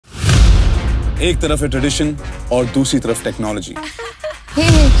एक तरफ है ट्रेडिशन और दूसरी तरफ technology. Hey,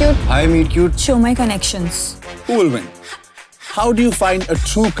 meet cute. Hi, meet cute. Show my connections. Who will win? How do you find a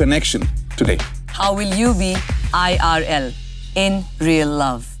true connection today? How will you be IRL, in real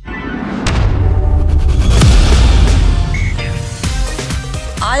love?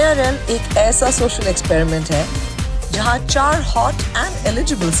 IRL एक ऐसा social experiment है जहां 4 hot and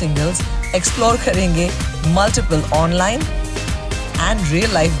eligible singles explore करेंगे multiple online and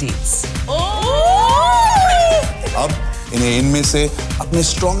real life dates. अब इन्हें इनमें से अपने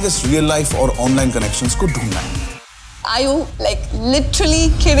स्ट्रॉन्गेस्ट रियल लाइफ और ऑनलाइन कनेक्शंस को ढूंढना है। Are you like literally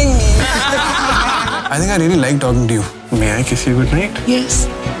kidding me? I think I really like talking to you. May I kiss you good night? Yes.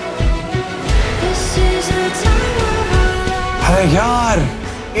 अरे यार,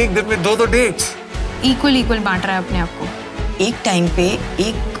 एक दिन में 2 डेट्स। इक्वल बांट रहा है अपने आप को। एक टाइम पे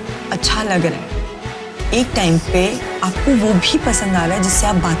एक अच्छा लग रहा है, एक टाइम पे आपको वो भी पसंद आ रहा है जिससे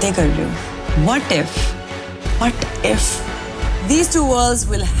आप बातें कर रहे हो। What if these two worlds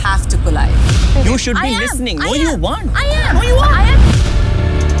will have to collide? You should be listening. What do you want? I am.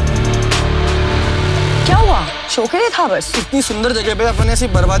 क्या हुआ? शो के लिए था बस। इतनी सुंदर जगह पे अपने ऐसी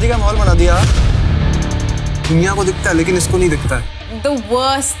बर्बादी का माहौल बना दिया। दुनिया को दिखता है लेकिन इसको नहीं दिखता है। The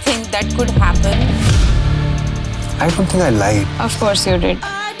worst thing that could happen. I don't think I lied. Of course you did.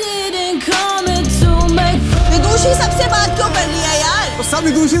 विदुषी सबसे बात क्यों कर रही है यार? तो सब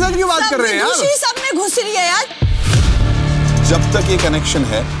विदुषी से क्यों बात कर रहे हैं यार? विदुषी सब में घुस रही है यार। जब तक ये कनेक्शन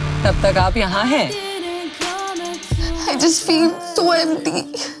है, तब तक आप यहाँ हैं। I just feel so empty.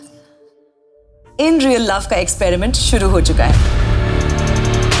 In real love का एक्सपेरिमेंट शुरू हो चुका है।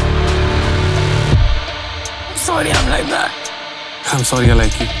 Sorry I'm like that. I'm sorry I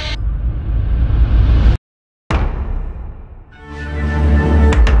like you.